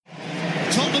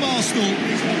Tottenham Arsenal.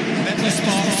 Let the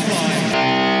sparks fly.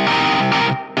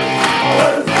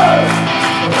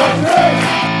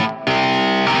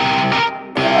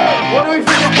 What do we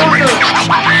think of Tottenham?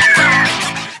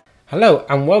 Hello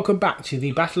and welcome back to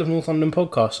the Battle of North London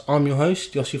podcast. I'm your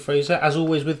host, Yossi Fraser, as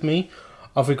always with me,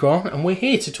 Avi Grant, and we're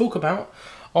here to talk about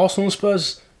Arsenal and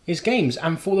Spurs' games.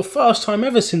 And for the first time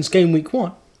ever since game week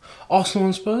 1, Arsenal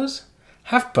and Spurs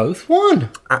have both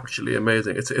won. Actually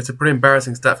amazing. It's a pretty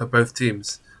embarrassing stat for both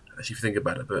teams, actually, if you think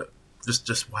about it, but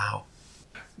just wow.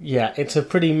 Yeah, it's a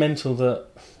pretty mental that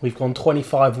we've gone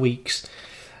 25 weeks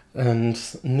and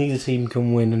neither team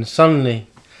can win, and suddenly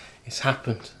it's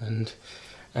happened.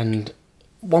 And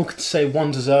one could say one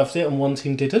deserved it and one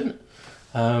team didn't.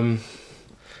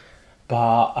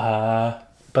 But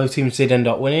both teams did end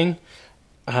up winning.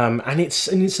 And it's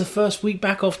the first week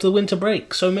back after the winter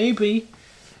break. So maybe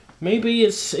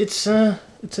it's a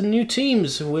new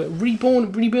teams. We're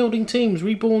rebuilding teams,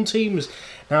 reborn teams.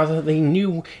 Now that the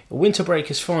new winter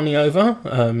break is finally over,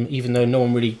 even though no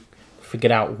one really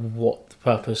figured out what the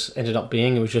purpose ended up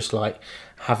being. It was just like,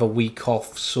 have a week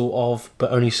off, sort of,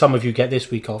 but only some of you get this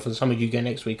week off and some of you get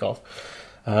next week off.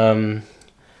 But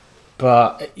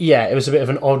yeah, it was a bit of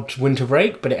an odd winter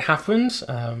break, but it happens.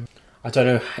 I don't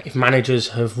know if managers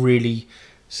have really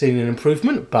seen an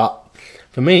improvement, but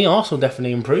for me, Arsenal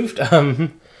definitely improved.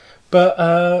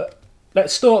 But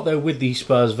let's start though with the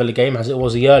Spurs Villa game, as it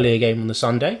was the earlier game on the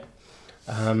Sunday.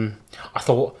 I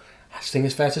thought, I think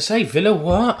it's fair to say, Villa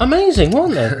were amazing,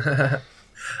 weren't they?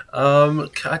 Can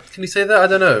you say that? I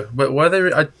don't know. But were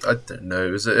they? I don't know.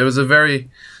 It was a very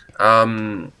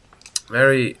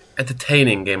very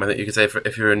entertaining game, I think you could say,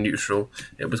 if you're a neutral.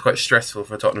 It was quite stressful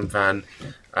for a Tottenham fan.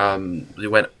 We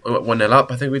went 1-0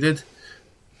 up, I think we did.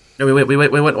 No, we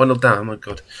went 1-0 down. Oh my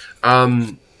god.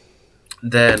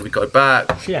 Then we got it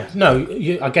back. Yeah, no,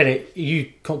 I get it.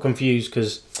 You got confused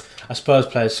because a Spurs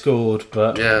player scored,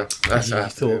 but yeah, that's you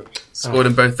thought scored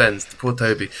in both ends. Poor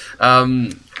Toby.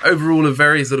 Overall, a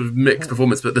very sort of mixed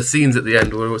performance, but the scenes at the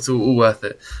end were all worth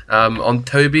it. On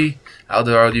Toby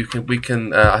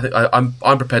Alderweireld, I think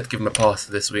I'm prepared to give him a pass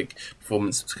for this week's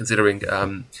performance, considering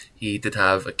he did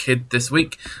have a kid this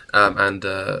week, and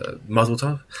Mazel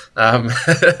Tov.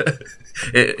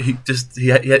 He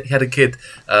had a kid.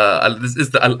 I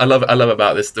love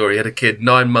about this story. He had a kid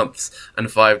 9 months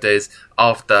and 5 days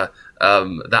after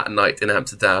that night in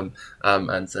Amsterdam,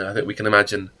 and so I think we can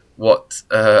imagine how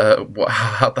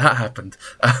that happened.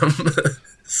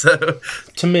 So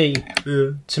to me,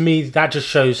 that just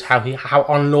shows how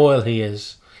unloyal he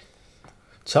is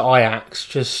to Ajax.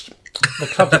 Just the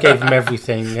club gave him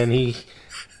everything, and he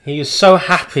is so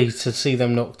happy to see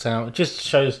them knocked out. It just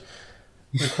shows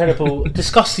incredible,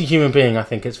 disgusting human being, I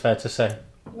think it's fair to say.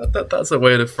 That's a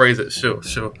way to phrase it. Sure.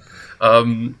 Just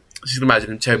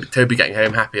imagine Toby getting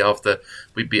home happy after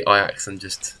we beat Ajax, and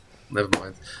just never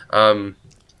mind.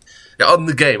 Yeah, on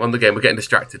the game, we're getting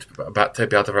distracted about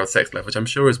Toby Alderweireld's sex life, which I'm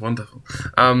sure is wonderful.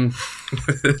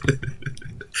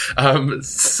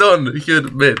 Son, you can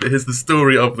admit, is the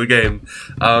story of the game.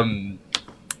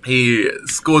 He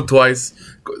scored twice,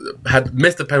 had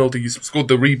missed a penalty, scored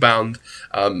the rebound.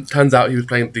 Turns out he was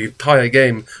playing the entire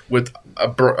game with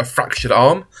a fractured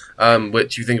arm,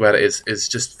 which, you think about it, is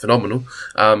just phenomenal.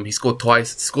 He scored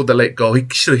twice, scored the late goal.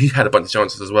 He had a bunch of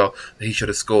chances as well that he should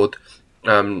have scored.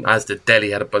 As did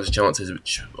Delhi, had a bunch of chances,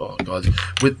 which, oh god,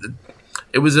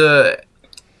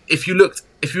 if you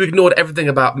ignored everything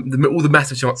about all the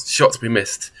massive shots we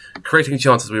missed, creating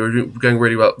chances, we were going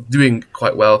really well, doing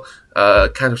quite well,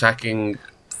 counter-attacking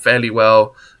fairly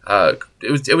well.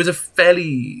 It was a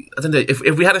fairly, I don't know, if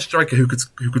we had a striker who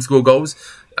could score goals,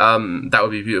 that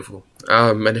would be beautiful.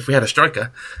 And if we had a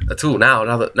striker at all now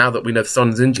that we know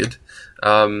Son's injured,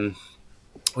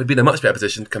 we'd be in a much better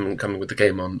position coming with the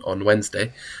game on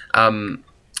Wednesday.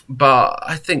 But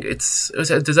I think it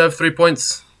deserved 3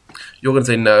 points. You're going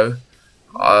to say no.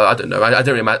 I don't know. It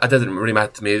doesn't really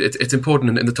matter to me. It's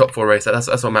important in the top 4 race. That's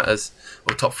what matters.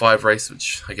 Or top 5 race,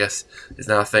 which I guess is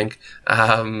now a thing.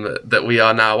 That we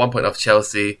are now 1 point off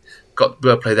Chelsea.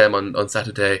 We'll play them on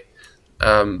Saturday.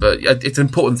 But it's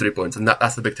important 3 points, and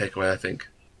that's the big takeaway, I think.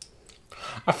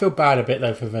 I feel bad a bit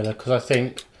though for Villa, because I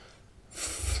think,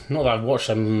 not that I've watched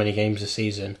them many games this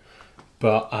season,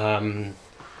 but I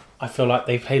feel like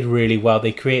they played really well.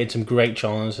 They created some great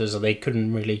chances, and they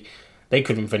couldn't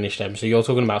finish them. So you're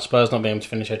talking about Spurs not being able to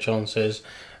finish their chances.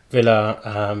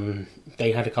 Villa,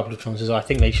 they had a couple of chances. I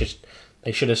think they should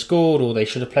have scored, or they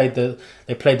should have played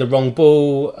the wrong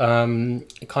ball.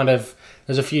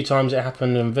 There's a few times it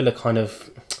happened, and Villa I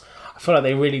feel like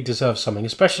they really deserve something,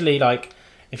 especially like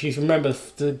if you remember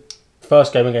the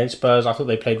first game against Spurs. I thought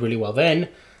they played really well then.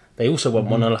 They also went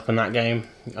 1-0 up in that game.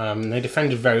 They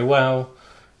defended very well,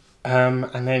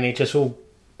 and then it just all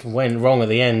went wrong at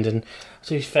the end. And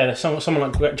to be fair, there's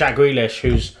someone like Jack Grealish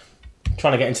who's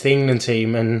trying to get into the England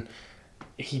team, and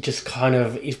he just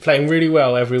he's playing really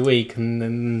well every week, and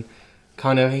then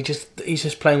he's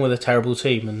just playing with a terrible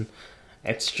team, and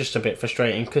it's just a bit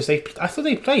frustrating because I thought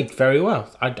they played very well.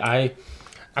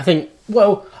 I think,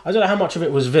 well, I don't know how much of it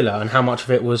was Villa and how much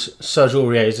of it was Serge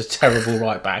Aurier is a terrible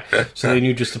right back, so they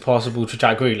knew just to pass the ball to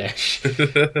Jack Grealish.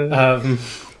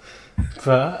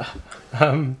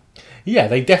 Yeah,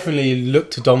 they definitely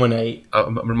looked to dominate.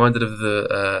 I'm reminded of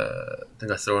the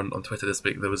thing I saw on Twitter this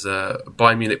week. There was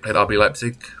Bayern Munich played RB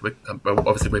Leipzig.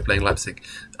 Obviously, we're playing Leipzig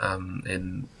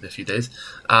in a few days.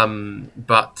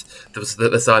 But there was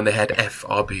the sign they had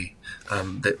FRB.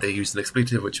 They used an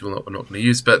expletive, which we're not going to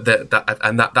use. But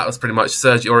that was pretty much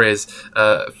Serge Aurier's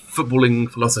footballing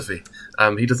philosophy.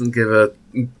 He doesn't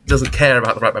care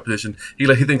about the right back position. He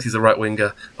thinks he's a right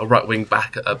winger, a right wing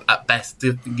back at best,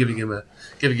 giving him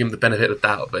the benefit of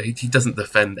doubt. But he doesn't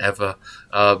defend ever.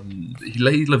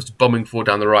 He loves bombing forward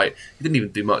down the right. He didn't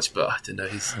even do much, but I don't know.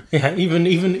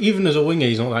 Even as a winger,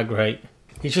 he's not that great.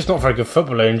 He's just not a very good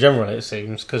footballer in general, it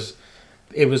seems, because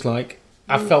it was like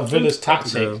I felt Villa's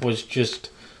tactic was just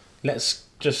let's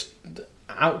just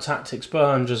out tactic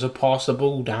Spurs and just pass the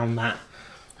ball down that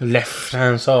left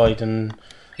hand side, and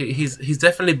he's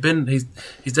definitely been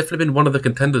one of the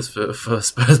contenders for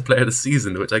Spurs Player of the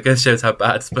Season, which I guess shows how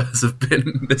bad Spurs have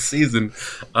been this season.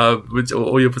 Which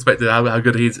or your perspective how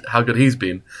good he's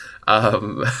been.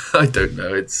 I don't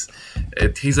know.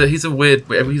 He's a weird.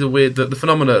 The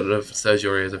phenomenon of Serge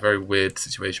Aurier is a very weird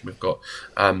situation we've got.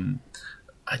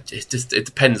 It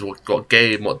depends what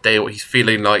game, what day, what he's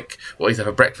feeling like, what he's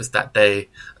having for breakfast that day.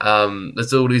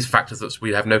 There's all these factors that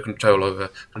we have no control over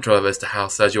as to how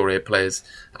Serge Aurier plays,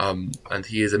 and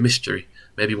he is a mystery.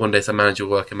 Maybe one day some manager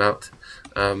will work him out,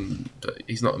 but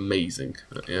he's not amazing.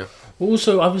 But yeah.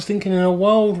 Also, I was thinking in a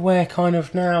world where kind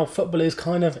of now football is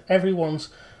kind of everyone's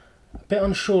a bit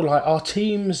unsure. Like our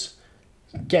teams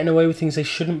getting away with things they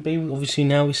shouldn't be. Obviously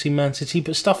now we see Man City,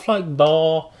 but stuff like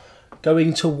VAR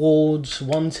going towards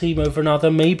one team over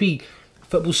another. Maybe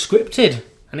football's scripted,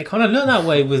 and it kind of looked that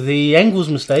way with the Engels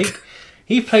mistake.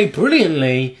 He played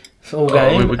brilliantly all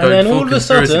game, we're and going then full all of a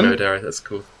conspiracy sudden, mode, Eric. That's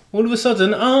cool. all of a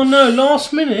sudden, oh no,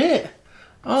 last minute.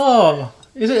 Oh,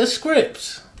 is it a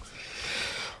script?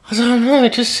 I don't know.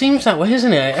 It just seems that way,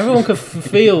 isn't it? Everyone could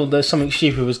feel that something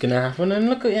stupid was going to happen, and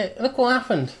look what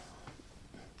happened.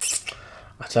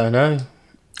 I don't know.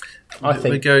 I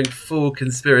think we're going full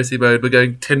conspiracy mode. We're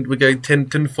going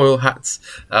tinfoil hats.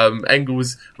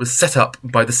 Engels was set up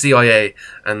by the CIA,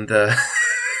 and it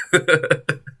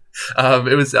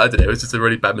was, I don't know, it was just a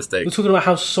really bad mistake. We're talking about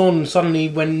how Son suddenly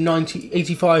went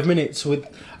 85 minutes with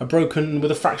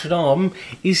a fractured arm.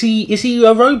 Is he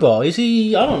a robot? Is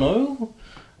he? I don't know.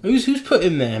 Who's put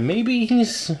him there? Maybe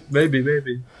he's.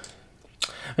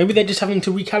 Maybe they're just having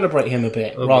to recalibrate him a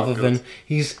bit rather than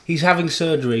he's having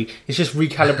surgery. It's just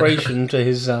recalibration to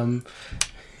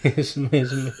his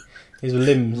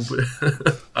limbs.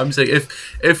 I'm saying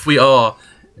if we are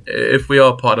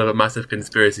part of a massive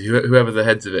conspiracy, whoever the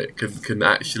heads of it can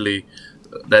actually.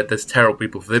 There's terrible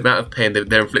people for the amount of pain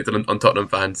they're inflicted on Tottenham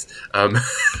fans.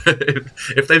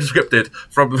 If they've scripted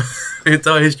from the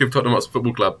entire history of Tottenham Hotspur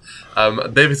Football Club,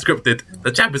 they've scripted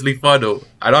the Champions League final,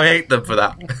 and I hate them for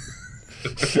that.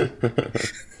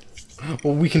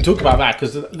 Well, we can talk about that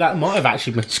because that might have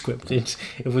actually been scripted.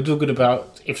 If we're talking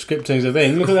about if scripting's a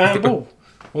thing, look at the handball.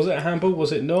 Was it a handball?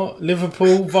 Was it not?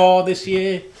 Liverpool VAR this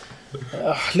year.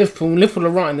 Liverpool are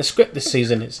writing the script this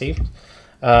season, it seems.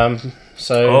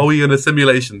 So are we in a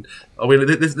simulation? Are we?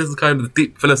 This is kind of the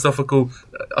deep philosophical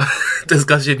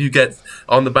discussion you get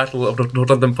on the Battle of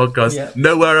North London podcast. Yeah.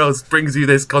 Nowhere else brings you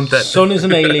this content. Son is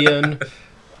an alien.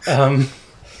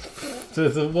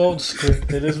 The world's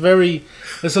scripted.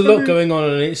 There's a lot going on,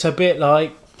 and it's a bit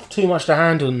like too much to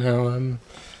handle now.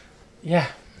 Yeah,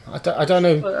 I don't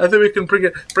know. I think we can bring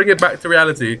it back to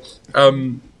reality.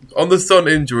 On the Son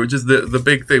injury, which is the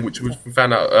big thing, which we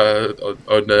found out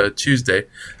on Tuesday.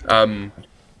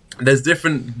 There's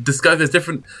different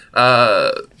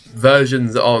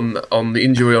versions on the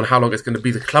injury, on how long it's going to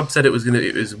be. The club said it was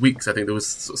weeks. I think there was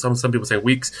some people saying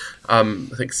weeks. I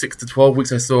think 6 to 12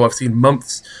 weeks. I've seen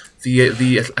months.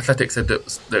 The Athletic said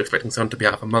that they're expecting Son to be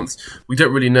out for months. We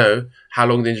don't really know how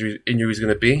long the injury is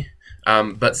going to be,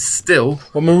 but still.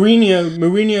 Well,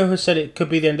 Mourinho has said it could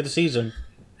be the end of the season.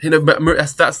 You know, but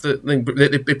that's the thing.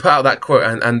 They put out that quote,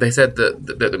 and they said that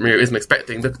Mourinho isn't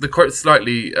expecting. The quote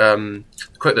slightly, the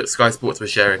quote that Sky Sports was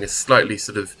sharing is slightly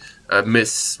sort of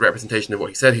misrepresentation of what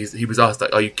he said. He was asked,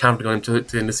 like, are you counting on him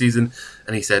to end the season?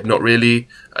 And he said, not really.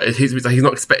 He's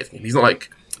not expecting him.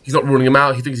 He's not ruling him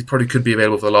out. He thinks he probably could be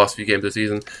available for the last few games of the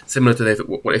season, similar to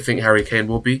what I think Harry Kane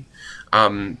will be.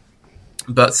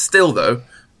 But still, though,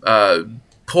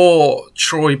 poor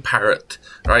Troy Parrott,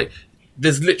 right?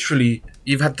 There's literally,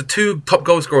 you've had the 2 top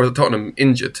goal scorers at Tottenham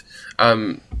injured,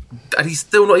 and he's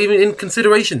still not even in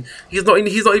consideration. He's not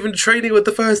even training with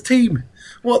the first team.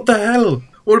 What the hell?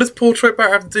 What does poor Troy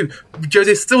Parrott have to do?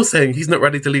 Jose's still saying he's not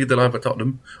ready to lead the line for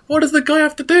Tottenham. What does the guy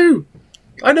have to do?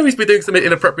 I know he's been doing some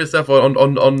inappropriate stuff on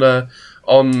when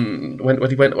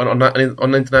he went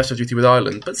on international duty with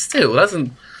Ireland, but still,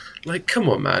 doesn't, like, come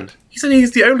on, man. He's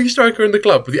the only striker in the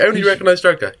club, the only recognised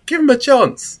striker. Give him a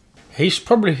chance. He's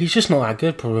just not that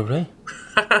good, probably.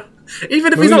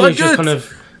 Even if he's not that good,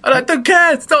 I don't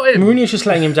care. It's not him. Mourinho's just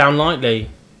letting him down lightly.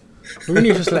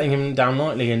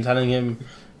 And telling him,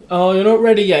 "Oh, you're not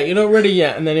ready yet."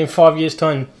 And then in 5 years'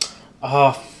 time,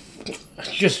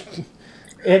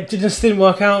 it just didn't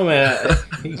work out, man.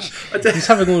 He's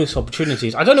having all these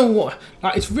opportunities. I don't know what.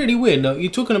 Like, it's really weird. No,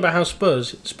 you're talking about how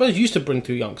Spurs used to bring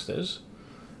through youngsters,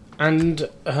 and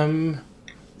and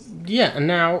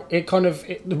now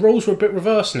the roles are a bit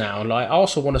reversed now. Like,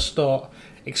 Arsenal want to start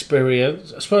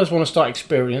experience, Spurs want to start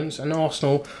experience, and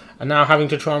Arsenal are now having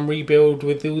to try and rebuild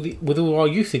with all our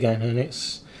youth again, and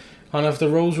it's kind of the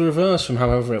roles reversed from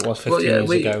however it was 15 years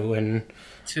ago when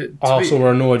Arsenal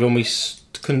were annoyed when we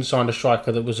couldn't sign a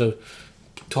striker that was a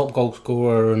top goal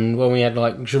scorer, and when we had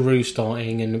like Giroud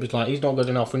starting, and it was like, he's not good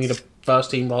enough, we need a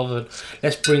first team rather than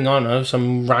let's bring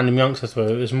some random youngster through.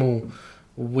 It was more,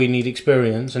 we need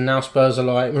experience, and now Spurs are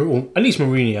like, well, at least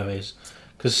Mourinho is,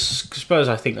 because Spurs,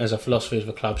 I think, as a philosophy of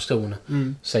the club, still want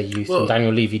to say youth, and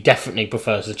Daniel Levy definitely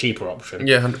prefers the cheaper option.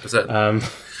 Yeah, 100%.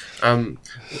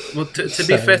 Well, to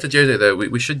be fair to Jose, though,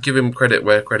 we should give him credit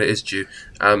where credit is due.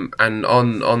 And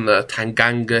on the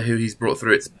Tanganga, who he's brought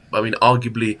through, it's, I mean,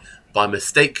 arguably by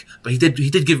mistake, but he did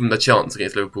give him the chance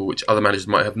against Liverpool, which other managers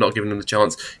might have not given him the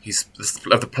chance.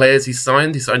 Of the players he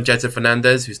signed Jesse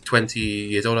Fernandez, who's 20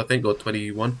 years old, I think, or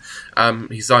 21.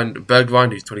 He signed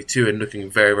Bergwijn, who's 22 and looking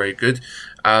very, very good.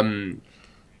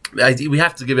 We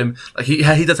have to give him, like, he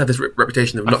does have this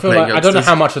reputation of not playing youngsters. I don't know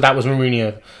how much of that was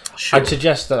Mourinho. Sure. I'd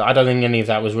suggest that I don't think any of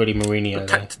that was really Mourinho.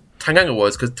 Tanganga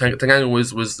was, because Tanganga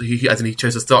was he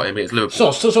chose to start him against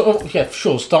Liverpool.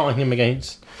 Starting him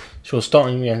against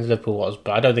Liverpool was,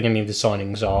 but I don't think any of the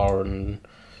signings are and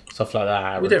stuff like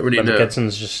that. We don't really know.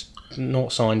 Gedson's just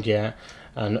not signed yet,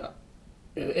 and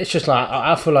it's just like,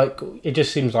 I feel like it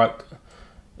just seems like,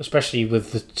 especially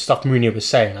with the stuff Mourinho was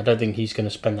saying, I don't think he's going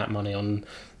to spend that money on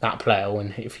that player.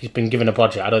 When if he's been given a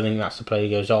budget, I don't think that's the player he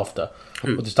goes after.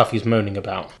 With the stuff he's moaning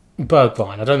about.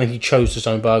 Bergwijn, I don't think he chose to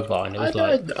sign Bergwijn. It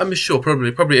was I'm sure,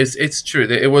 probably it's true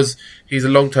that it was. He's a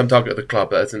long-term target of the club.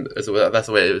 That's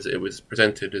the way it was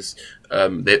presented. As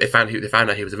they found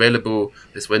out he was available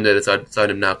this window. They decided to sign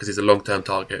him now because he's a long-term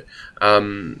target. But I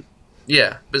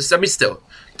mean, still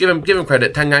give him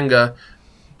credit. Tanganga.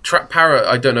 Parrott,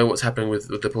 I don't know what's happening with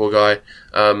the poor guy.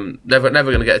 Never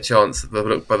going to get a chance by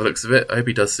the looks of it. I hope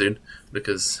he does soon,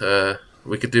 because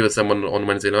we could do with someone on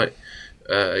Wednesday night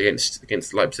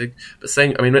against Leipzig. But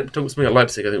talking something about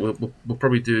Leipzig, I think we'll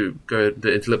probably go into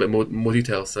a little bit more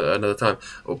details another time,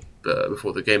 or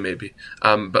before the game maybe.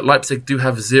 But Leipzig do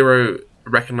have 0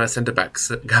 recognised centre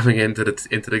backs coming into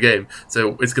the game,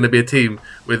 so it's going to be a team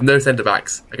with no centre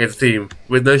backs against a team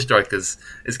with no strikers.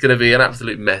 It's going to be an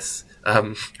absolute mess.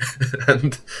 And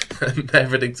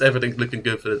everything's looking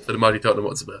good for the mighty Tottenham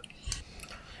Hotspur.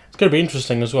 It's going to be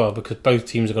interesting as well, because both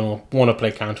teams are going to want to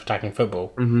play counter-attacking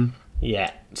football. Mm-hmm.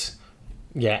 It's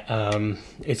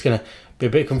going to be a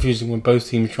bit confusing when both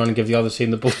teams are trying to give the other team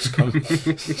the ball to come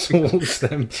towards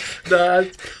them. No,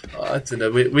 I don't know.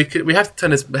 We have to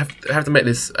turn this. We have to make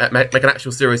this make an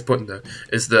actual serious point, though.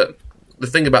 Is that the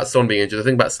thing about Son being injured, the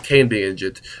thing about Kane being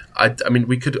injured, I don't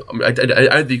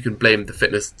think you can blame the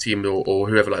fitness team or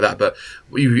whoever like that, but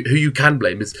who you can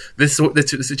blame is this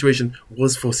situation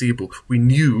was foreseeable. We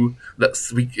knew that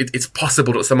it's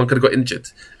possible that someone could have got injured,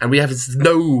 and we have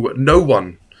no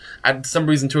one. And for some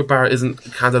reason, Troy Parrott isn't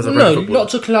counted as a footballer.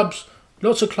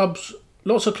 Lots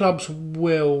of clubs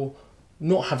will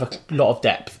not have a lot of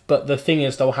depth, but the thing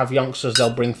is, they'll have youngsters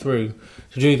they'll bring through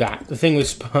to do that. The thing with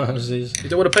Spurs is you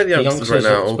don't want to play the youngsters right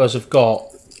now. Spurs have got,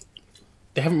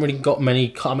 they haven't really got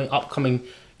many upcoming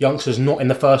youngsters not in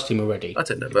the first team already. I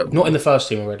don't know, but not in the first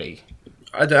team already.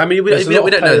 We don't know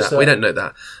that. We don't know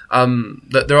that.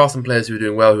 That there are some players who are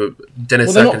doing well. They're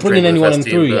not bringing anyone in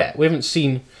through yet. We haven't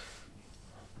seen.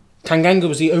 Tanganga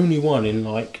was the only one in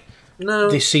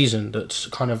this season that's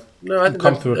kind of I think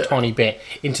come through a tiny bit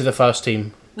into the first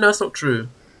team. No, it's not true.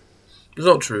 It's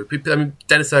not true. People, I mean,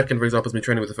 Dennis Erkin, for example, has been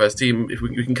training with the first team. If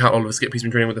we can count Oliver Skip, he's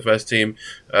been training with the first team.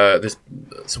 There's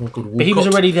someone called Walcott. But he was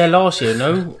already there last year,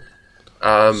 no?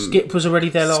 Skip was already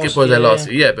there last year. Skip was there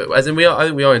last year, yeah. But as in, I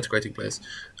think we are integrating players.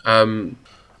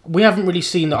 We haven't really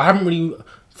seen that.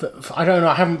 I don't know.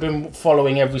 I haven't been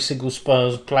following every single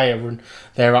Spurs player and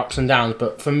their ups and downs.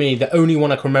 But for me, the only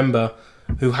one I can remember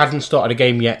who hasn't started a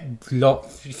game yet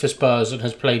for Spurs and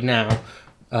has played now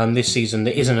this season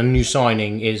that isn't a new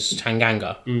signing is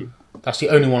Tanganga. That's the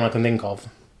only one I can think of.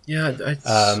 Yeah,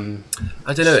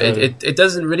 I don't know. It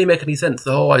doesn't really make any sense.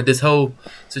 This whole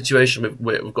situation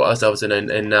we've got ourselves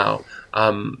in now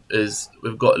is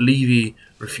we've got Levy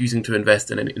refusing to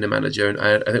invest in a manager, and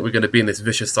I think we're going to be in this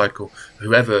vicious cycle.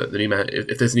 Whoever the new man,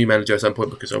 if there's a new manager at some point,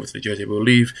 because obviously Jose will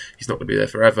leave, he's not going to be there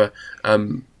forever.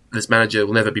 This manager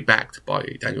will never be backed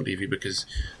by Daniel Levy because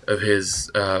of his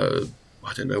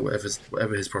I don't know,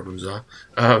 whatever his problems are.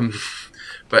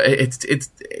 But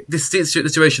this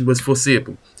situation was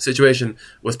foreseeable. The situation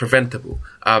was preventable.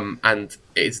 And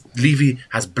Levy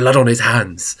has blood on his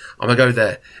hands. I'm gonna go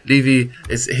there. Levy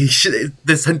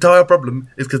this entire problem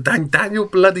is because Daniel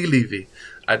bloody Levy,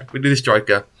 and we need a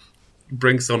striker.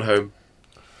 Bring Son home.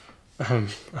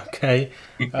 Okay.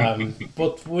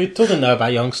 But we're talking now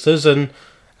about youngsters, and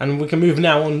we can move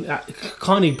now on.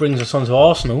 Kindly brings us on to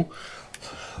Arsenal,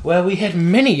 where we had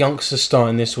many youngsters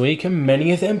starting this week and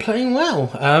many of them playing well.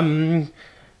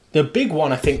 The big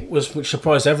one, I think, which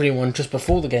surprised everyone just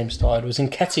before the game started, was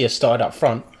Nketiah started up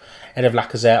front ahead of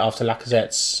Lacazette after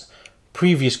Lacazette's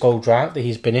previous goal drought that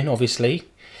he's been in, obviously.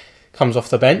 Comes off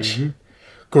the bench,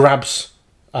 grabs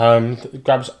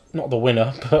not the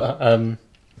winner, but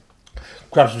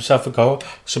grabs himself a goal.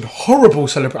 Some horrible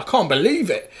celebration. I can't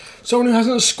believe it. Someone who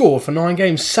hasn't scored for 9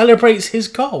 games celebrates his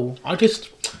goal.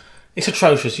 It's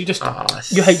atrocious. You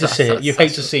hate to see it. You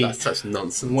hate to see. That's such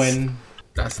nonsense.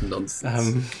 That's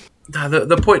nonsense.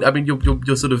 The point. I mean,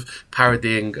 you're sort of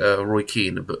parodying Roy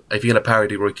Keane, but if you're going to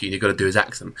parody Roy Keane, you've got to do his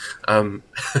accent,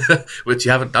 which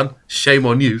you haven't done. Shame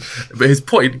on you. But his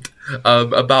point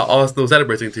about Arsenal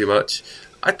celebrating too much,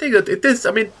 I think it is.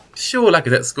 I mean, sure,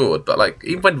 Lacazette scored, but like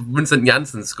even when Vincent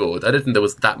Janssen scored, I don't think there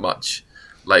was that much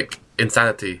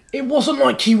insanity. It wasn't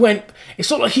like he went. It's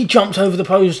not like he jumped over the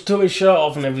post, took his shirt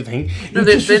off, and everything. No,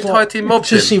 the entire team mobbed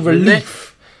him. You could just see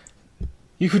relief.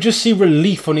 You could just see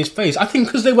relief on his face. I think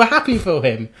because they were happy for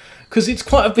him. Because it's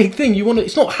quite a big thing.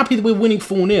 It's not happy that we're winning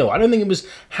 4-0. I don't think it was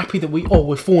happy that we're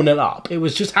 4-0 up. It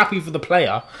was just happy for the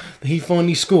player that he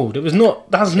finally scored. It was not.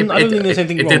 I don't think there's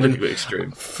anything wrong. It did look a bit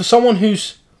extreme. For someone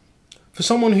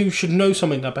who should know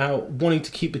something about wanting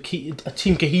to keep a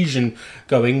team cohesion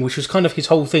going, which was kind of his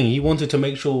whole thing. He wanted to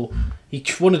make sure he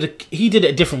did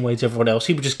it a different way to everyone else.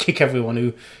 He would just kick everyone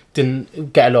who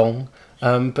didn't get along.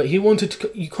 But he wanted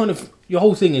to. Your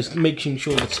whole thing is making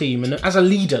sure the team, and as a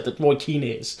leader that Roy Keane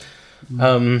is,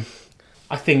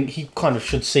 I think he kind of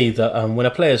should see that when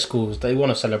a player scores, they want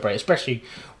to celebrate, especially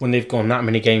when they've gone that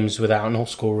many games without not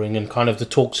scoring, and kind of the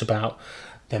talks about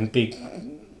them big.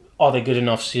 Are they good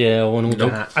enough still and all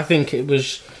that? I think it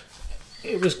was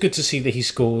good to see that he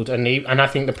scored, and I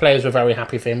think the players were very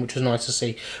happy for him, which was nice to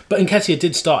see. But Nketiah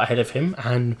did start ahead of him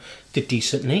and did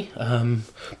decently.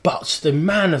 But the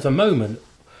man of the moment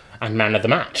and man of the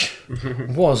match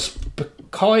was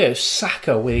Bukayo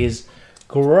Saka with his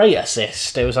great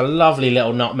assist. There was a lovely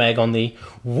little nutmeg on the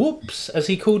whoops, as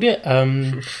he called it,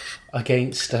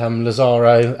 against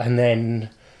Lazaro, and then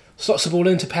slots the ball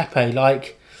into Pepe.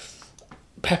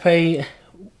 Pepe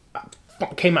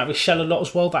came out of his shell a lot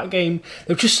as well that game.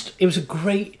 It was a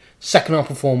great second half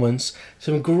performance.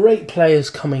 Some great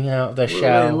players coming out of their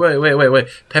shell. Wait.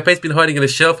 Pepe's been hiding in a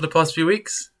shell for the past few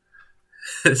weeks?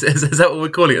 Is that what we're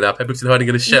calling it now? Pepe's been hiding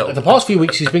in a shell? The past few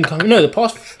weeks he's been coming. No, the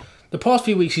past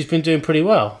few weeks he's been doing pretty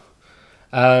well.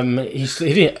 He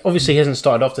hasn't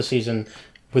started off the season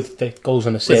with the goals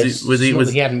and assists. Was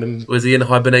he in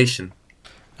hibernation?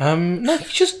 No,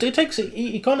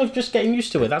 he kind of just getting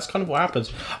used to it. That's kind of what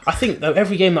happens. I think though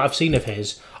every game that I've seen of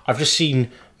his, I've just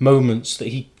seen moments that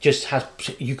he just has.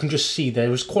 You can just see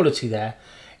there is quality there.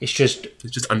 It's just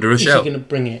under a shell. Is he going to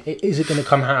bring it? Is it going to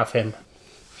come out of him?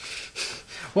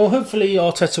 Well, hopefully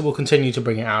Arteta will continue to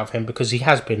bring it out of him because he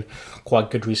has been quite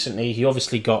good recently. He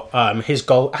obviously got his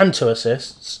goal and 2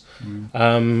 assists.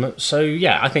 So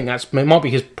yeah, I think it might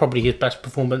be probably his best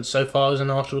performance so far as an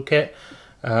Arsenal kit.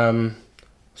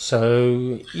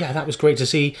 So yeah, that was great to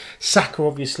see. Saka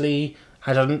obviously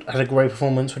had a great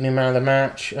performance when he man of the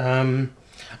match.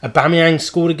 Aubameyang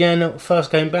scored again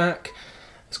first game back.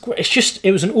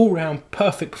 it was an all-round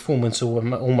perfect performance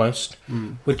almost.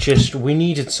 We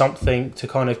needed something to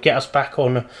kind of get us back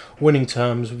on winning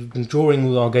terms. We've been drawing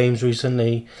all our games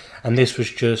recently, and this was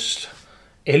just,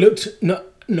 it looked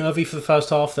nervy for the first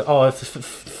half, that if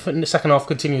the second half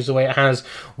continues the way it has,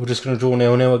 we're just going to draw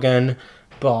 0-0 again.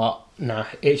 But no,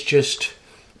 it's just,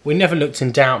 we never looked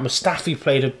in doubt. Mustafi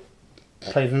played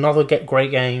another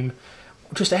great game.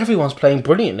 Just everyone's playing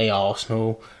brilliantly at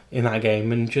Arsenal in that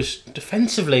game, and just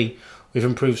defensively we've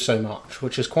improved so much,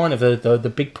 which is kind of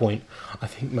the big point I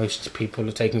think most people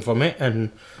are taking from it,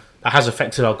 and that has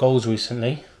affected our goals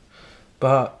recently.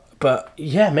 But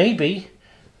yeah, maybe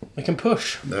we can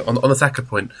push. On the Saka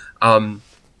point,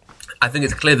 I think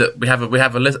it's clear that we have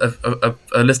a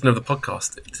listener of the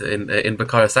podcast in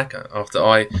Bukayo Saka. After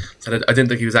I said I didn't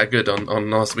think he was that good on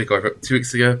last week or 2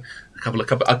 weeks ago, a couple of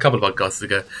podcasts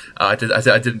ago, I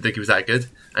didn't think he was that good,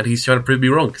 and he's trying to prove me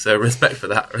wrong. So respect for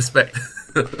that. Respect.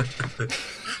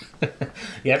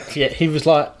 Yep. Yeah. He was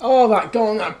like, "Oh, that guy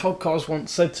on that podcast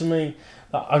once said to me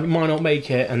that I might not make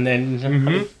it," and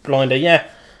then blinder. Yeah.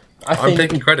 I'm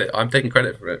taking credit. I'm taking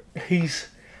credit for it. He's,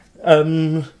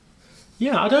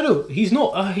 yeah, I don't know. He's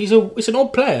not. It's an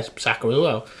odd player, Saka, as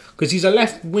well, because he's a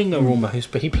left winger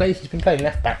almost, but he's been playing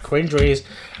left back for injuries,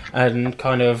 and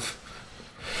kind of,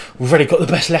 we've already got the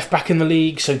best left back in the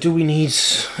league. So do we need?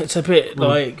 It's a bit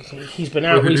like he's been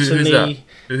out recently.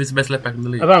 Who's the best left back in the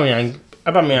league? Aubameyang.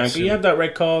 But he had that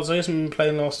red card, so he hasn't been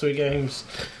playing the last 3 games.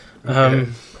 Okay.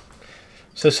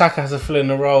 So Saka has to fill in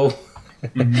the role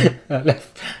left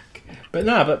back.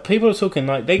 But people are talking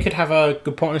like they could have a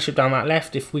good partnership down that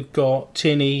left if we've got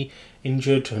Tierney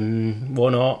injured and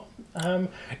whatnot.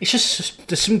 It's just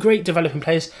there's some great developing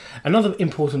players. Another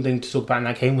important thing to talk about in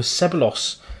that game was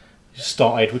Ceballos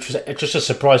started, which was just a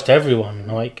surprise to everyone.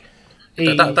 Like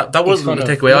that wasn't the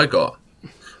takeaway I got.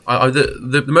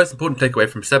 The most important takeaway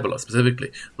from Ceballos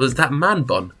specifically was that man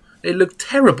bun. It looked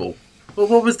terrible. Well,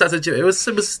 what was that? It was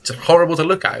horrible to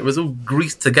look at. It was all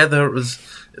greased together.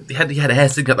 He had a hair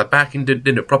sticking at the back and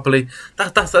didn't it properly.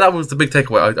 That was the big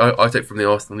takeaway I take from the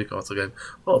Arsenal Newcastle game.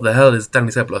 What the hell is Danny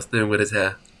Ceballos doing with his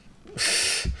hair?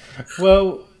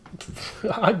 Well,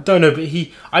 I don't know, but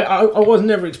I was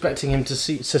never expecting him to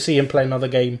see him play another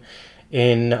game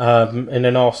in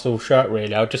an Arsenal shirt.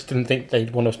 Really, I just didn't think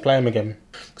they'd want to play him again.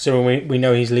 So we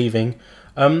know he's leaving.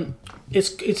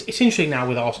 It's interesting now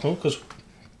with Arsenal because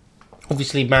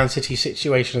obviously Man City's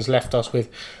situation has left us with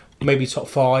maybe top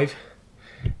 5.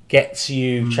 Gets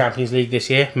you Champions League this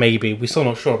year, maybe. We're still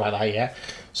not sure about that yet.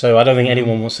 So I don't think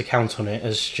anyone wants to count on it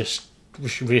as just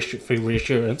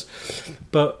reassurance.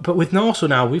 But with Arsenal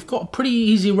now, we've got a pretty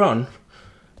easy run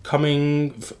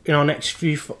coming in our next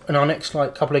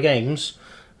couple of games.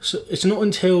 So it's not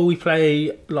until we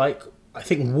play I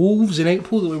think Wolves in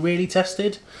April that we're really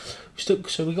tested.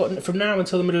 So we got from now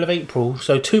until the middle of April,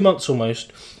 so 2 months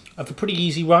almost, of a pretty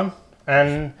easy run.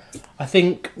 And I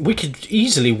think we could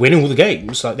easily win all the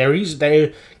games. Like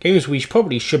they're games we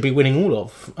probably should be winning all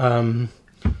of.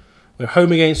 We're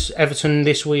home against Everton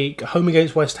this week, home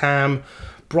against West Ham,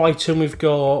 Brighton. We've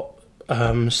got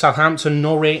Southampton,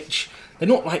 Norwich. They're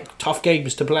not tough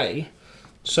games to play,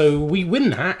 so we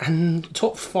win that, and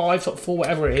top 5, top 4,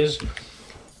 whatever it is,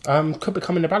 could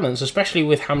become in the balance, especially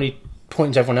with how many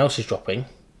points everyone else is dropping.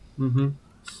 Mm-hmm.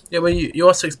 Yeah, when you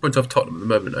are 6 points off Tottenham at the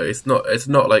moment, though, it's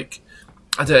not like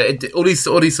I don't know, all these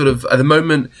sort of at the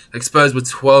moment. Spurs were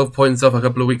 12 points off a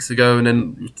couple of weeks ago, and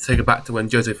then take it back to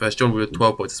when Jose first joined, we were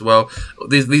 12 points as well.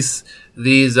 These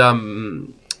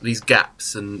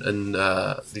gaps and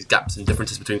these gaps and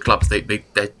differences between clubs,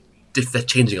 they're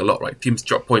changing a lot, right? Teams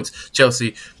drop points.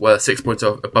 Chelsea were 6 points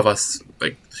above us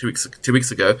 2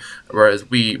 weeks ago, whereas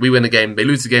we win a game, they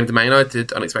lose the game to Man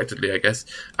United unexpectedly, I guess,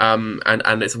 and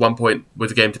it's 1 point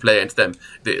with the game to play against them.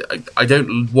 I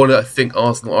don't want to think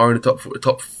Arsenal are in a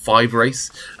top 5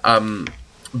 race,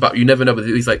 but you never know with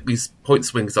these point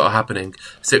swings that are happening.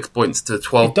 6 points to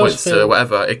 12 points to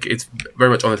whatever. It's very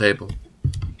much on the table.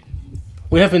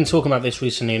 We have been talking about this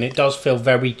recently, and it does feel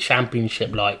very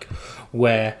Championship-like,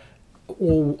 where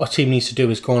all a team needs to do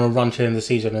is go on a run to the end of the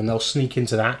season and they'll sneak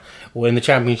into that, or in the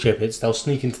Championship they'll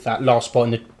sneak into that last spot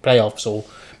in the playoffs,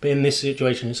 but in this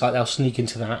situation it's like they'll sneak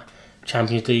into that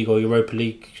Champions League or Europa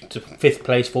League to 5th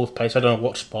place, 4th place. I don't know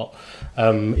what spot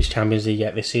is Champions League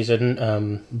yet this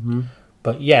season,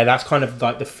 but yeah, that's kind of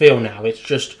like the feel now. It's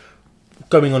just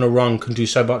going on a run can do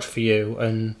so much for you,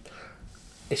 and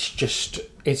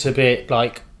it's a bit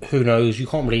like, who knows, you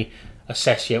can't really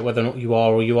assess yet whether or not you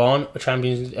are or you aren't a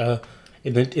champions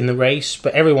in the race,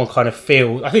 but everyone kind of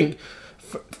feels, I think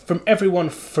from everyone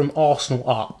from Arsenal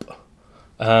up,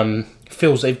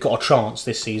 feels they've got a chance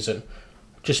this season,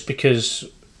 just because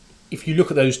if you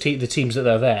look at those the teams that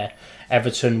are there,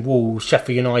 Everton, Wolves,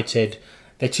 Sheffield United,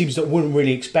 they're teams that wouldn't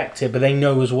really expect it, but they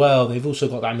know as well. They've also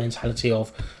got that mentality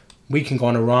of we can go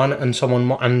on a run, and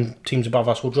teams above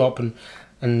us will drop, and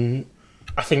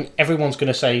I think everyone's going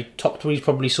to say top 3 is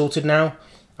probably sorted now.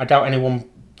 I doubt anyone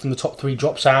from the top 3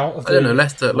 drops out. I don't know.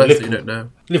 Leicester, you don't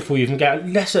know. Liverpool, you can get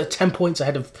Leicester 10 points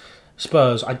ahead of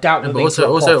Spurs. I doubt that. But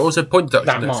also point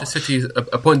deduction. So City's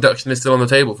a point deduction is still on the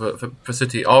table for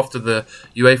City after the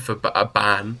UEFA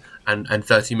ban and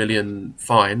 30 million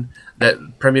fine.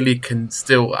 That Premier League can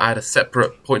still add a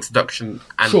separate points deduction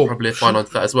and probably a fine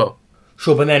onto that as well.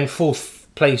 Sure, but then fifth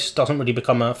place doesn't really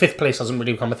become a thing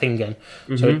again.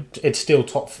 Mm-hmm. So it's still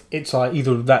top. It's like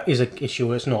either that is an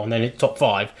issue or it's not, and then it's top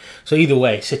 5. So either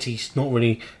way, City's not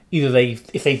really. Either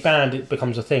if they banned, it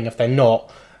becomes a thing. If they're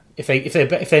not,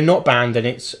 if they're not banned, then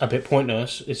it's a bit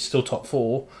pointless. It's still top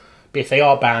 4. But if they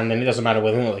are banned, then it doesn't matter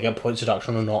whether or not they get points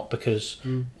deduction or not, because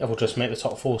it will just make the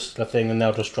top 4 still a thing, and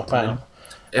they'll just drop out.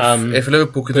 If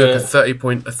Liverpool could do a 30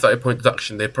 point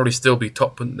deduction, they'd probably still be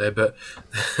top, wouldn't they? But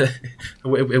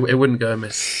it wouldn't go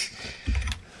amiss.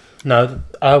 No,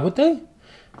 would they?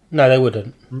 No, they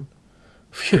wouldn't.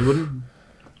 They wouldn't.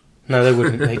 No, they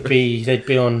wouldn't.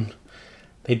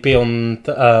 They'd be on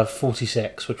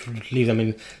 46, which would leave them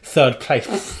in third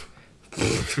place.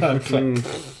 Third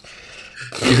place.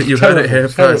 You heard it here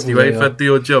first. UEFA, do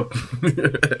your job.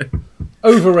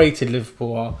 Overrated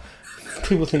Liverpool are.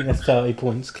 People think they're 30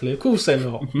 points clear. Of course they're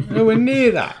not. Nowhere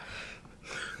near that.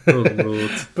 Oh,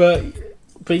 Lord.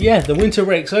 But yeah, the winter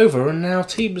break's over, and now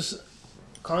teams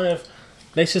kind of...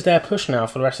 This is their push now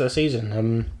for the rest of the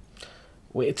season.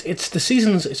 It's the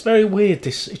seasons... It's very weird.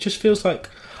 It just feels like...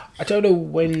 I don't know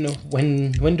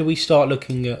when do we start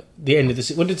looking at the end of the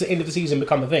season? When does the end of the season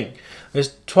become a thing?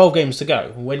 There's 12 games to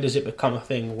go. When does it become a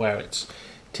thing where it's...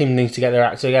 Team needs to get their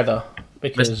act together?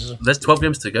 Because... There's 12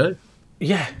 games to go?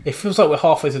 Yeah, it feels like we're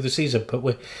halfway through the season, but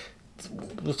we're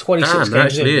 26 games in. It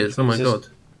actually is. Oh my God.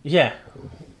 Yeah.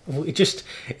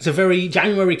 It's a very...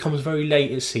 January comes very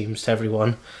late, it seems, to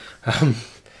everyone. But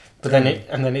then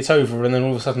it's over, and then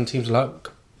all of a sudden teams are like,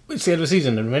 it's the end of the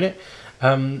season in a minute.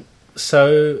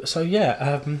 So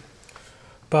yeah.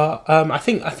 But I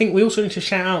think we also need to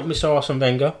shout out Mr. Arsene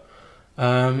Wenger.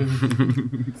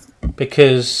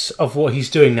 Because of what he's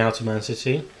doing now to Man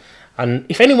City. And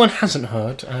if anyone hasn't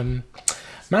heard,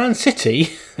 Man City,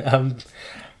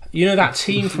 you know that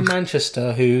team from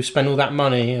Manchester who spent all that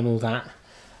money and all that,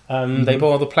 they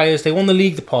bought all the players, they won the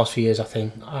league the past few years, I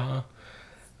think.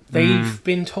 They've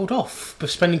been told off for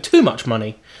spending too much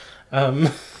money.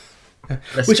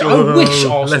 Which I wish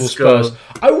Arsenal Spurs.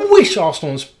 I wish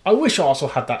Arsenal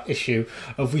had that issue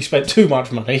of we spent too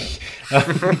much money.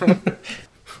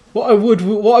 What I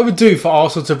would do for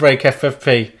Arsenal to break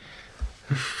FFP.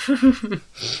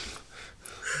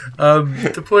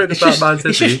 The point about Man City,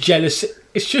 it's just jealous.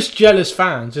 It's just jealous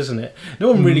fans, isn't it?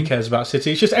 No one really cares about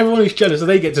City. It's just everyone is jealous that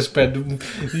they get to spend, and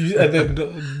then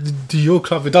your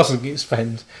club doesn't get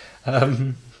spent.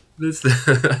 I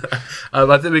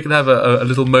think we can have a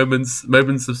little moments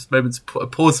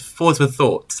pause for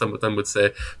thought. Some of them would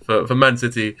say for Man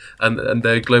City and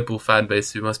their global fan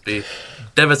base who must be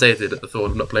devastated at the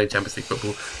thought of not playing Champions League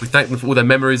football. We thank them for all their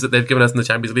memories that they've given us in the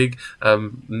Champions League.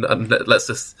 And let's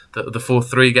just the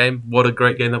 4-3 game. What a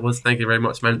great game that was! Thank you very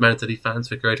much, Man City fans,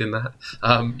 for creating that.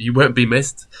 You won't be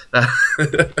missed. I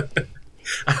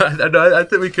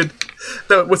think we could.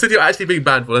 No, what City are actually being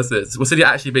banned for? What City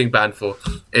are actually being banned for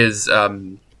is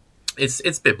it's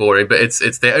a bit boring, but it's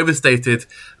they overstated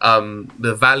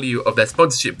the value of their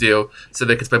sponsorship deal so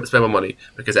they can spend more money,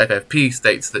 because FFP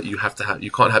states that you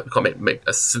can't make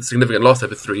a significant loss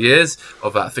over 3 years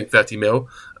of I think 30 mil,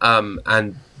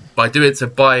 and by doing so,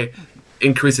 by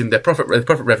increasing their profit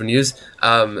revenues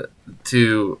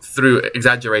through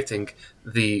exaggerating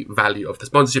the value of the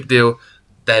sponsorship deal,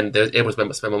 then they're able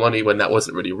to spend more money when that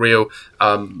wasn't really real.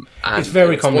 And it's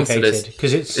very complicated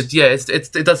because it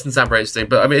doesn't sound very interesting,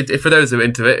 but I mean, for those who are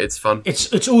into it, it's fun.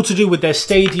 It's all to do with their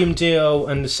stadium deal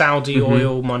and the Saudi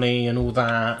oil money and all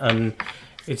that, and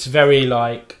it's very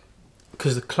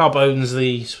because the club owns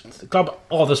the club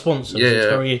are the sponsors.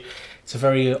 Yeah, It's a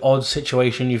very odd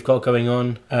situation you've got going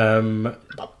on.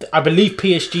 I believe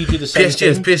PSG do the same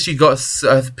thing.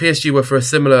 PSG were for a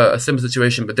similar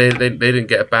situation, but they didn't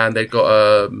get a ban. They got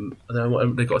a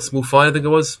small fine, I think it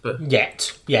was. But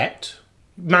yet,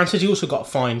 Man City also got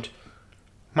fined.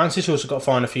 Man City also got a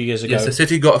fine a few years ago. Yes,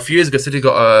 City got a few years ago. City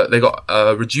got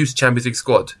a reduced Champions League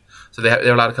squad, so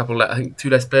they're allowed a couple. I think 2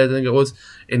 less players. I think it was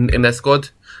in their squad.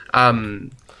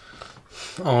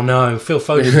 Oh no, Phil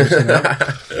Foden was in that.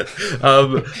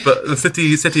 But the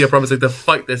City are promising to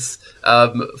fight this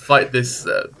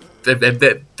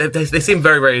they seem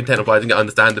very, very intent on fighting it,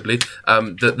 understandably.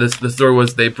 The story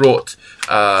was they brought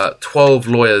 12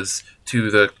 lawyers to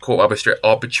the court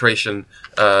arbitration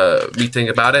meeting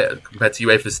about it, compared to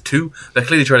UEFA's 2. They're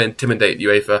clearly trying to intimidate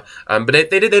UEFA. But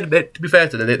they did, to be fair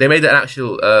to them, they made an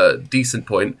actual decent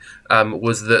point,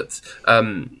 was that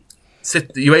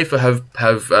UEFA have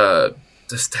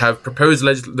proposed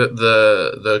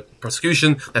the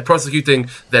prosecution. They're prosecuting.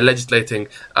 They're legislating,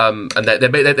 and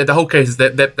the whole case is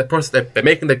they're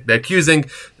accusing.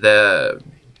 They're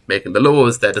making the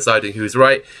laws. They're deciding who's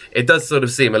right. It does sort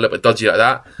of seem a little bit dodgy like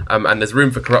that, and there's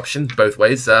room for corruption both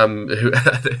ways.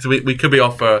 We could be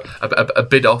off for a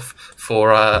bid off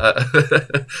for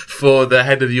for the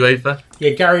head of the UEFA.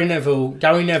 Yeah, Gary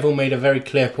Neville made a very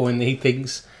clear point that he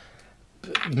thinks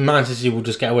Man City will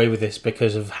just get away with this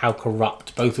because of how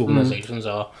corrupt both organisations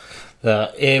are.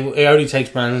 That it only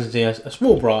takes Man City a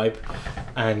small bribe,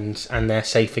 and they're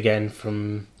safe again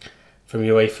from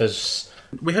UEFA's.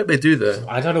 We hope they do that.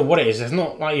 I don't know what it is. It's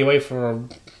not like UEFA.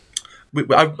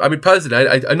 I mean, personally,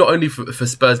 I not only for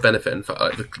Spurs' benefit and for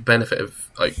the benefit of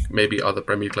maybe other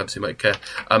Premier League clubs who might care,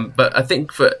 but I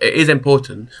think it is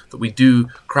important that we do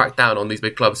crack down on these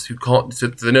big clubs who can't. So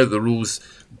they know the rules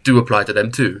do apply to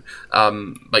them too.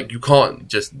 You can't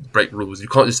just break rules. You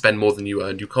can't just spend more than you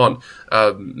earned. You can't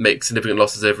make significant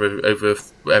losses over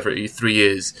 3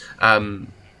 years.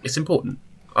 It's important.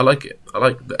 I like it.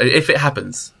 If it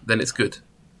happens, then it's good.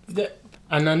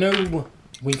 And I know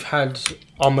we've had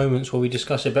our moments where we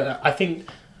discuss it, but I think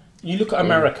you look at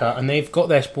America and they've got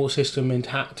their sports system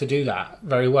intact to do that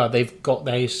very well. They've got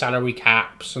their salary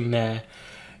caps and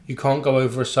you can't go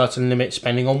over a certain limit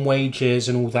spending on wages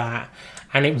and all that.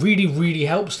 And it really, really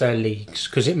helps their leagues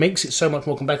because it makes it so much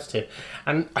more competitive.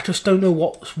 And I just don't know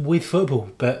what's with football,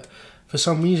 but for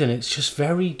some reason it's just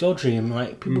very dodgy and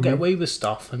people get away with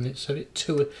stuff and it's a bit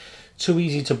too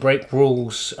easy to break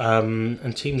rules,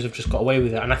 and teams have just got away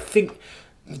with it. And I think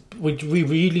we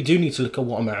really do need to look at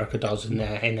what America does in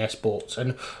their sports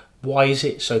and why is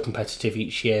it so competitive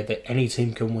each year that any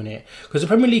team can win it? Because the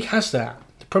Premier League has that.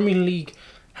 The Premier League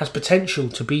has potential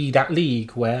to be that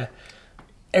league where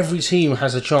every team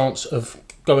has a chance of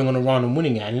going on a run and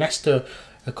winning it, and Leicester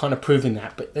are kind of proving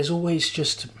that. But there's always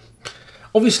just...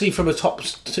 Obviously, from a top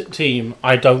team,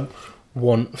 I don't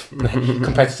want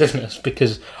competitiveness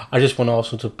because I just want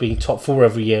Arsenal to be top 4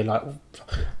 every year like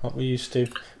we used to.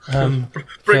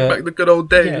 Bring back the good old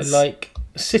days. Yeah,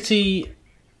 City...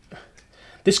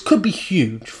 This could be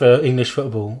huge for English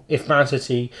football if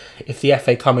the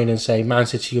FA come in and say, Man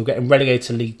City, you're getting relegated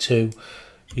to League 2,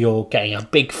 you're getting a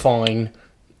big fine...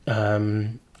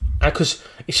 because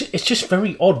it's just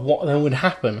very odd what then would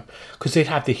happen because they'd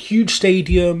have the huge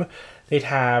stadium, they'd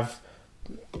have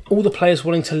all the players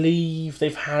wanting to leave, they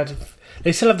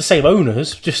still have the same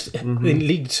owners just in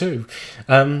League 2,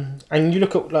 and you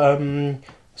look at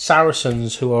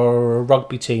Saracens, who are a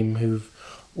rugby team who've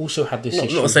also had this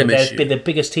issue. Not the same They've issue. been the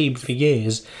biggest team for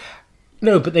years.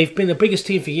 No, but they've been the biggest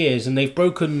team for years and they've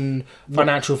broken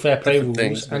financial fair play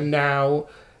rules and now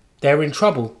they're in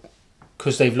trouble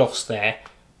because they've lost their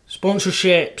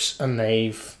sponsorships and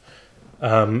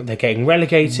they're getting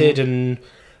relegated, and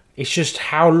it's just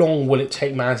how long will it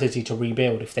take Man City to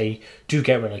rebuild if they do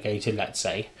get relegated, let's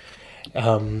say.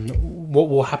 What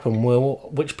will happen?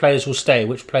 Which players will stay?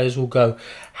 Which players will go?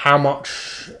 How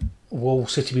much will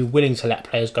City be willing to let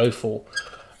players go for?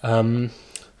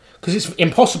 Because it's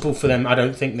impossible for them, I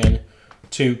don't think, then,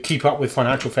 to keep up with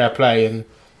financial fair play and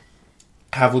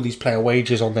have all these player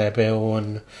wages on their bill,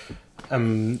 and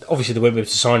obviously they won't be able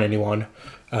to sign anyone.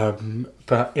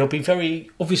 But it'll be very...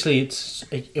 Obviously, it's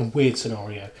a weird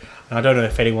scenario. And I don't know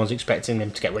if anyone's expecting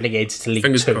them to get relegated to League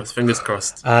 2. Fingers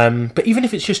crossed. But even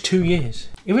if it's just 2 years...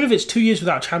 Even if it's 2 years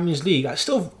without Champions League, that's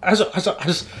still... As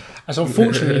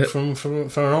unfortunately, from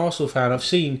an Arsenal fan, I've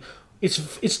seen...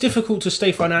 It's difficult to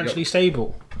stay financially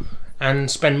stable and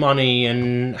spend money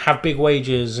and have big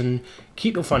wages and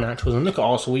keep your financials. And look at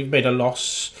Arsenal, we've made a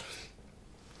loss.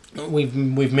 We've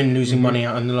been losing money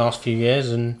out in the last few years,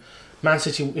 and Man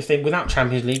City, if they without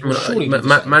Champions League, will surely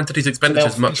Man City's expenditure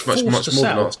is much more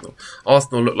than Arsenal.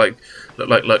 Arsenal look like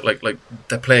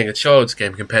they're playing a child's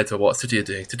game compared to what City are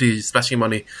doing. City is splashing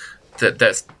money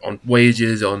that's on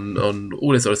wages, on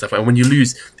all this sort of stuff. And when you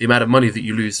lose the amount of money that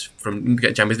you lose from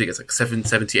getting Champions League, it's like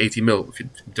 70, 80 mil for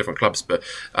different clubs. But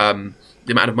the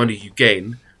amount of money you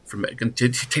gain from it, to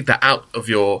take that out of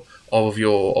your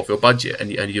budget,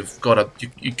 and you've got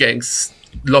you're getting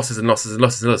losses and losses and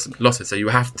losses and losses. So you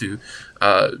have to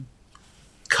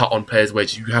cut on players'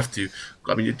 wages. You have to,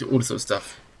 all this sort of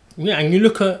stuff. Yeah, and you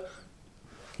look at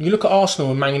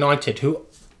Arsenal and Man United, who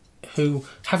who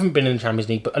haven't been in the Champions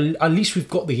League, but at least we've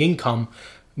got the income,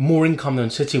 more income than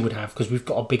City would have, because we've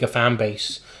got a bigger fan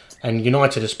base. And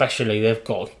United especially,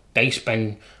 they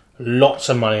spend lots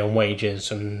of money on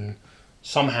wages and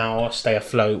somehow stay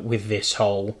afloat with this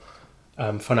whole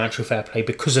financial fair play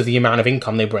because of the amount of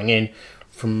income they bring in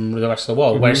from the rest of the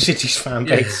world, whereas City's fan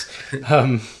base,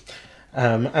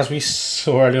 as we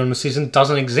saw earlier on in the season,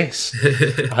 doesn't exist.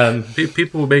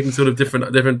 People were making sort of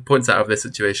different points out of this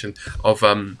situation of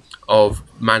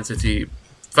Man City.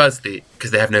 Firstly,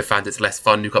 because they have no fans, it's less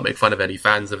fun. You can't make fun of any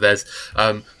fans of theirs.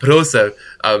 But also,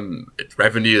 it's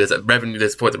revenue. There's revenue.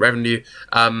 There's points of revenue.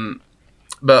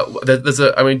 But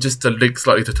just to link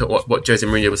slightly to what Jose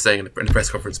Mourinho was saying in the press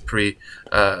conference pre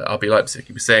RB Leipzig,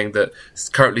 he was saying that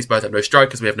currently Spurs have no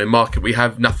strikers, we have no market, we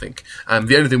have nothing.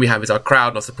 The only thing we have is our crowd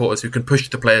and our supporters who can push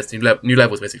the players to new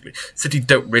levels, basically. City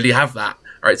don't really have that.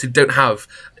 Right, so don't have.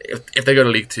 If they go to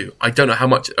League Two, I don't know how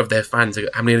many of their fans are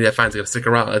going to stick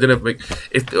around. I don't know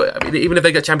even if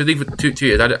they get Champions League for 2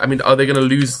 years. Are they going to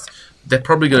lose? They're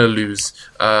probably going to lose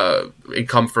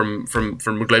income from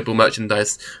global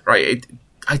merchandise, right?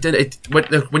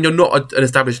 When you're not an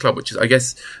established club, which is, I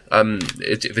guess,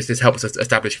 this helps us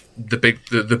establish the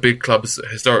big clubs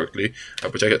historically,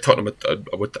 which I get Tottenham.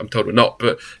 I'm told we're not,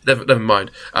 but never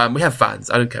mind. We have fans.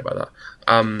 I don't care about that.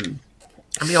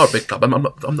 And we are a big club. I'm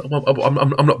not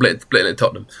blatantly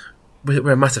Tottenham.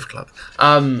 We're a massive club.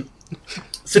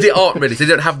 City aren't really. They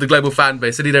don't have the global fan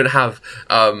base. City don't have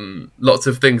lots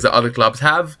of things that other clubs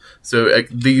have. So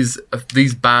these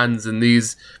bans and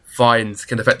these fines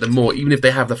can affect them more, even if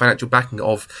they have the financial backing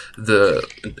of the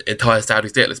entire Saudi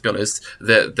state. Let's be honest.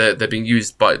 They're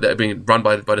being run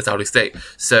by the Saudi state.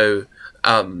 So.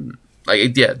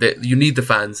 You need the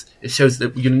fans. It shows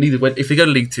that you need it if you go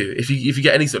to League Two. If you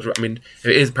get any sort of, it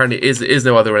is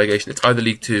no other relegation. It's either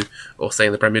League Two or stay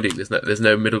in the Premier League. There's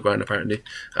no middle ground apparently.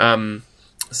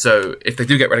 So if they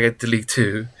do get relegated to League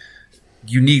Two,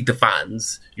 you need the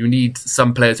fans. You need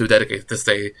some players who are dedicated to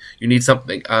stay. You need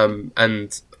something. And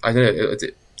I don't know.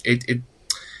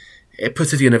 It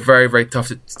puts City in a very, very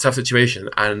tough situation.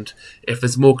 And if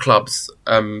there's more clubs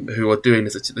who are doing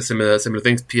the similar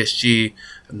things, PSG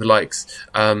and the likes,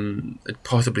 and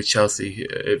possibly Chelsea,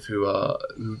 who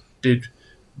did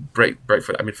break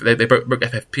for it. They broke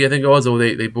FFP, I think it was, or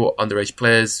they bought underage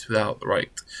players without the right.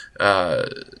 I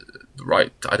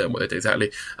don't know what they did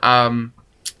exactly.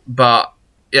 But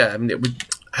yeah,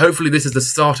 hopefully this is the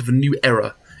start of a new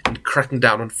era in cracking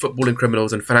down on footballing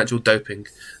criminals and financial doping.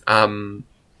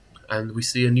 And we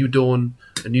see a new dawn,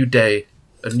 a new day,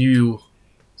 a new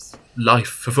life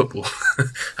for football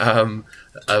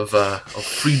of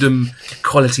freedom,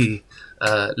 equality,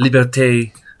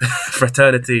 liberté,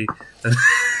 fraternity.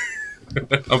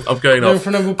 I'm going off.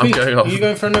 Are you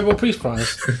going for a Nobel Peace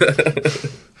Prize?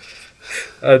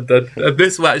 And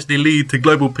this will actually lead to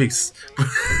global peace.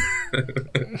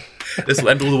 This will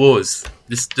end all the wars.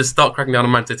 Just start cracking down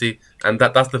on Man City, and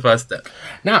that's the first step.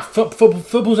 Now,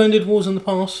 football's ended wars in the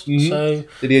past, so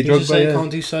Didier Drogba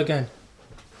can't do so again.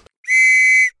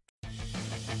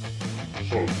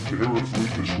 So, the hero of the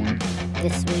week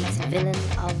This week's villain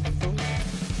of the week.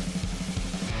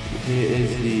 Here is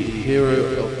the hero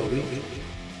of the week.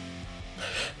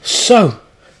 So,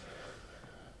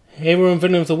 hero and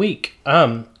villain of the week.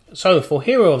 So for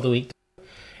hero of the week,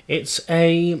 it's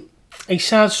a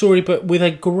sad story, but with a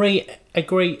great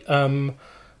thing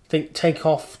to take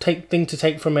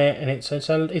from it, and it's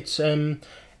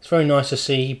very nice to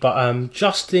see. But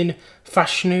Justin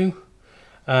Fashanu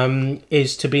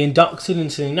is to be inducted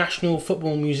into the National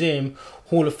Football Museum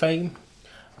Hall of Fame.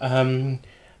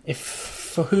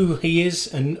 For who he is,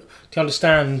 and to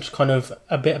understand kind of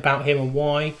a bit about him and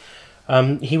why.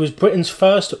 He was Britain's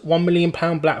first £1 million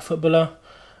black footballer.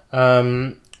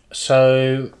 That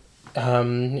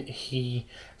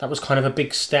was kind of a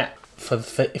big step for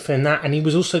that, and he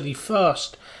was also the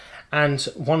first and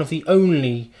one of the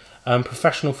only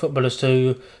professional footballers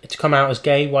to come out as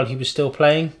gay while he was still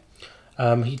playing.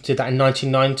 He did that in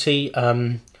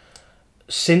 1990.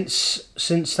 Since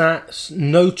that,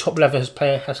 no top level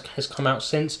player has come out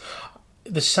since.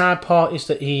 The sad part is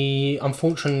that he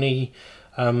unfortunately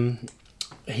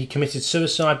he committed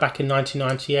suicide back in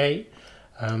 1998.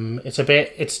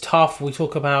 It's tough. We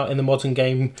talk about in the modern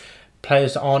game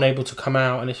players that aren't able to come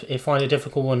out, and I find it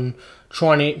difficult and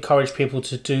trying to encourage people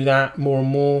to do that more and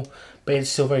more, but it's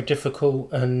still very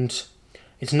difficult. And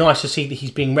it's nice to see that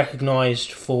he's being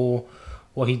recognised for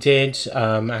what he did,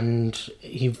 and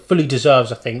he fully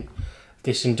deserves, I think,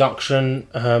 this induction.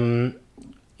 And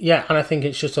I think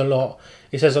it's just a lot.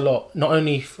 It says a lot, not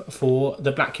only for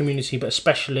the black community, but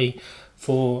especially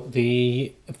for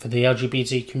the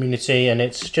LGBT community, and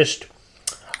it's just,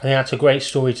 I think that's a great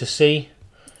story to see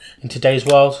in today's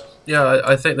world. Yeah,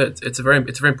 I think that it's a very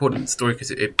important story because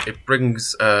it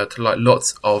brings to light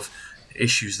lots of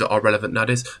issues that are relevant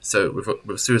nowadays. So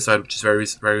with suicide, which is very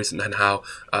recent, and how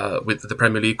with the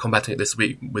Premier League combating it this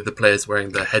week with the players wearing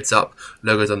the heads up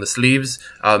logos on the sleeves,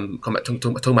 talking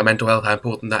about mental health, how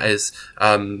important that is,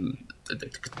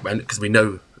 because we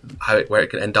know where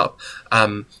it can end up.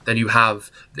 Then you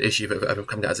have the issue of him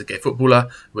coming out as a gay footballer,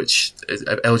 which is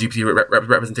LGBT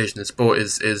representation in sport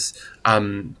is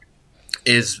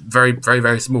very, very,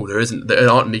 very small. There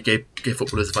aren't any gay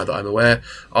footballers that I'm aware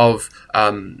of,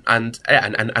 and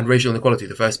racial inequality.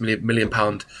 The first £1 million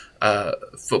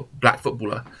black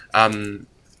footballer.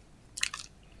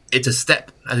 It's a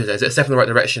step, as I say, it's a step in the right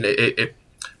direction. It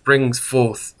brings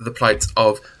forth the plight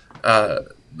of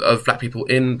black people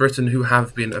in Britain who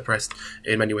have been oppressed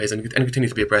in many ways and continue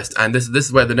to be oppressed. And this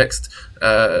is where the next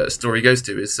story goes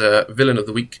to, is Villain of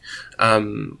the Week. I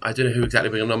don't know who exactly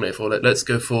we're going to nominate for. Let's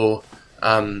go for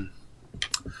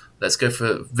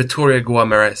Vittoria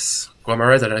Guimarães. I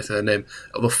don't know her name.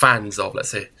 Or the fans of, let's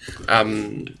say. I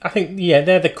think,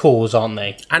 they're the cause, aren't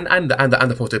they? And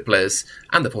the Porto players.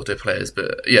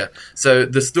 But yeah. So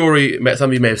the story, some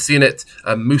of you may have seen it.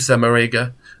 Musa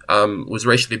Marega was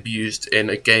racially abused in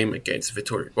a game against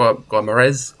Vittoria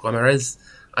Guimarães.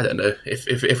 I don't know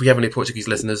if we have any Portuguese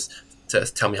listeners to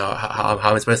tell me how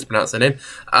I'm supposed to pronounce their name.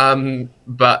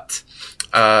 But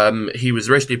he was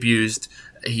racially abused.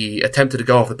 He attempted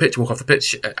to walk off the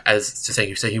pitch, as to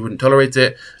say he wouldn't tolerate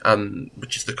it,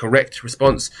 which is the correct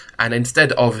response. And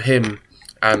instead of him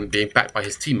being backed by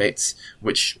his teammates,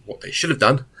 what they should have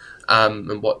done,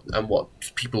 and what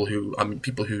people who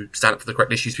stand up for the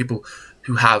correct issues, people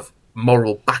who have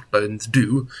moral backbones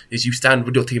do, is you stand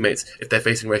with your teammates if they're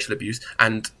facing racial abuse.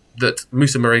 And that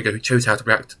Musa Marega, who chose how to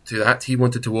react to that, he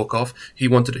wanted to walk off. He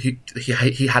had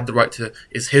the right to.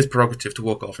 It's his prerogative to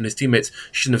walk off, and his teammates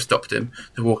shouldn't have stopped him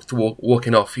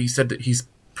walking off. He said that he's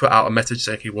put out a message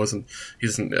saying he isn't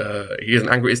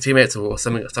angry at his teammates or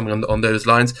something on those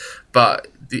lines. But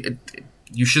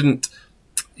you shouldn't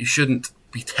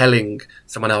be telling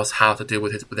someone else how to deal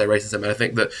with their racism. And I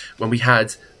think that when we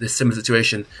had this similar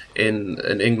situation in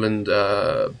England,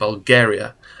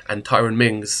 Bulgaria, and Tyrone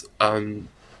Mings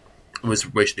was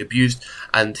racially abused,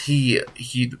 and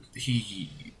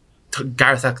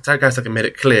Gareth Saka made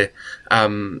it clear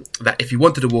that if he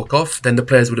wanted to walk off, then the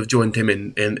players would have joined him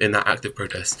in that active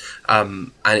protest.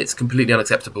 And it's completely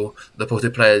unacceptable. The Porto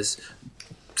players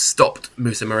stopped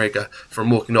Musa Marega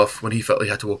from walking off when he felt he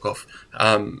had to walk off,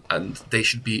 and they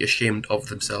should be ashamed of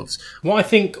themselves. What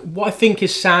I think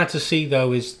is sad to see,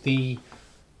 though, is the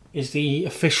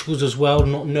officials as well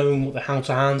not knowing how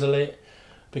to handle it,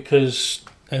 because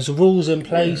there's rules in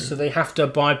place that they have to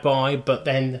abide by, but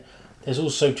then there's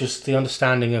also just the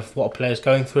understanding of what a player's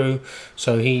going through.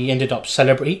 So he ended up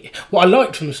celebrating. What I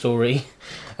liked from the story,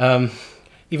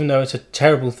 even though it's a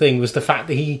terrible thing, was the fact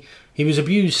that he was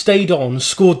abused, stayed on,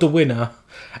 scored the winner,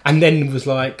 and then was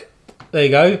like, there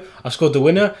you go, I scored the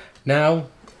winner, now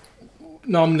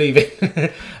I'm leaving.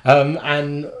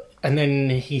 And then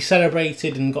he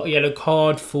celebrated and got a yellow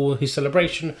card for his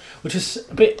celebration, which is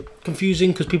a bit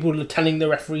confusing because people are telling the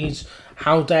referees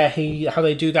how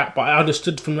they do that. But I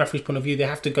understood from the referee's point of view, they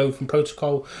have to go from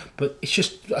protocol. But it's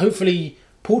just, hopefully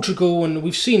Portugal, and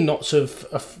we've seen lots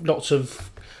of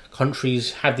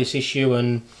countries have this issue,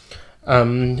 and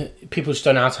people just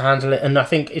don't know how to handle it. And I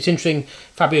think it's interesting,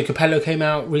 Fabio Capello came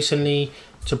out recently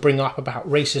to bring up about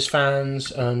racist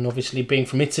fans, and obviously being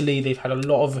from Italy, they've had a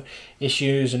lot of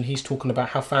issues, and he's talking about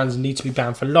how fans need to be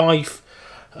banned for life.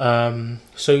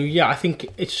 So yeah, I think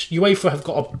it's UEFA have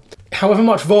got however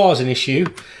much VAR's an issue.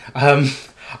 I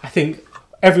think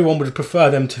everyone would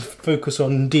prefer them to focus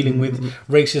on dealing with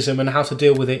racism and how to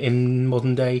deal with it in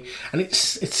modern day. And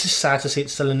it's just sad to see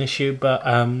it's still an issue, but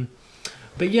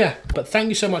thank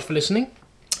you so much for listening.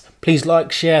 Please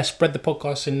like, share, spread the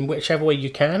podcast in whichever way you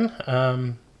can.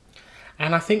 And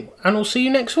I'll see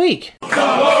you next week.